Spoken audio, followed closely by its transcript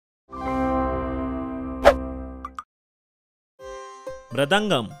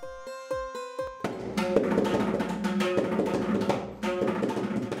Mridangam.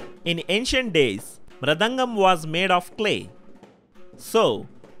 In ancient days, Mridangam was made of clay. So,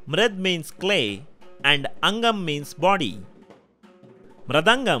 Mrid means clay and Angam means body.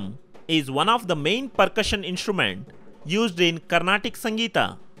 Mridangam is one of the main percussion instruments used in Carnatic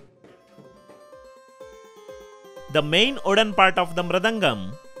Sangeeta. The main wooden part of the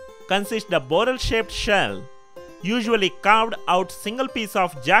Mridangam consists of a barrel-shaped shell, usually carved out single piece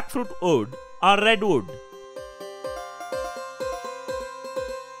of jackfruit wood or redwood.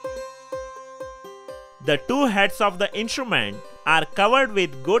 The two heads of the instrument are covered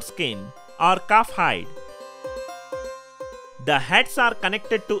with goat skin or calf hide. The heads are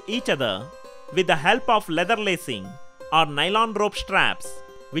connected to each other with the help of leather lacing or nylon rope straps,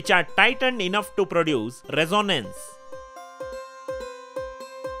 which are tightened enough to produce resonance.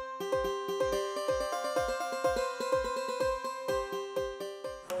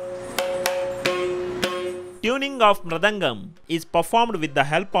 Tuning of Mridangam is performed with the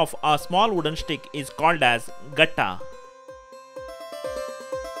help of a small wooden stick is called as gatta.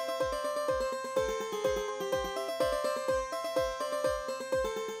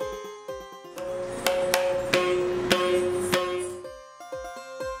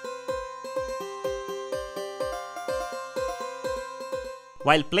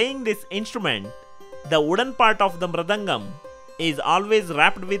 While playing this instrument, the wooden part of the Mridangam is always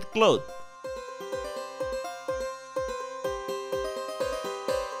wrapped with cloth.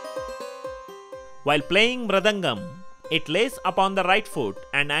 While playing Mridangam, it lays upon the right foot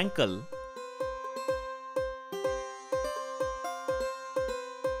and ankle.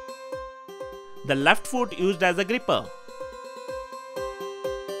 The left foot used as a gripper.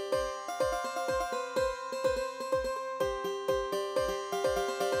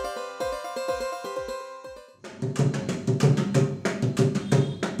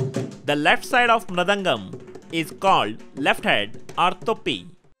 The left side of Mridangam is called left head or topi.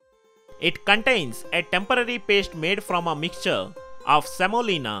 It contains a temporary paste made from a mixture of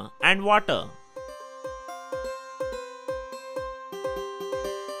semolina and water.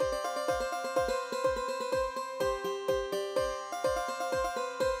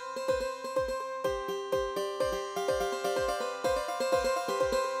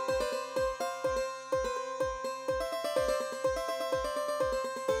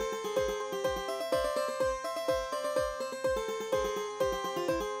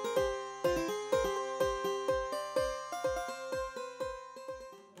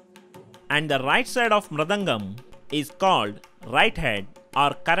 And the right side of Mridangam is called right head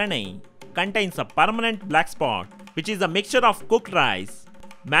or karanai, contains a permanent black spot which is a mixture of cooked rice,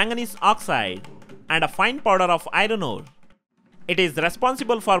 manganese oxide and a fine powder of iron ore. It is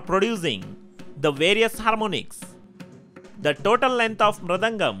responsible for producing the various harmonics. The total length of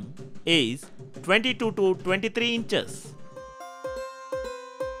Mridangam is 22 to 23 inches.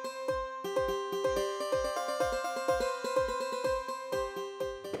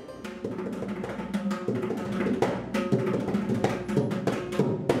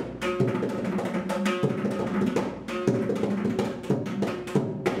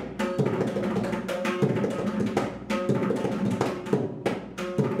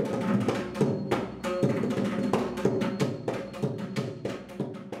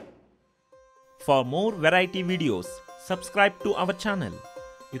 For more variety videos, subscribe to our channel.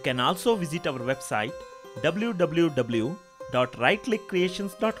 You can also visit our website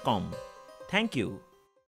www.rightclickcreations.com. Thank you.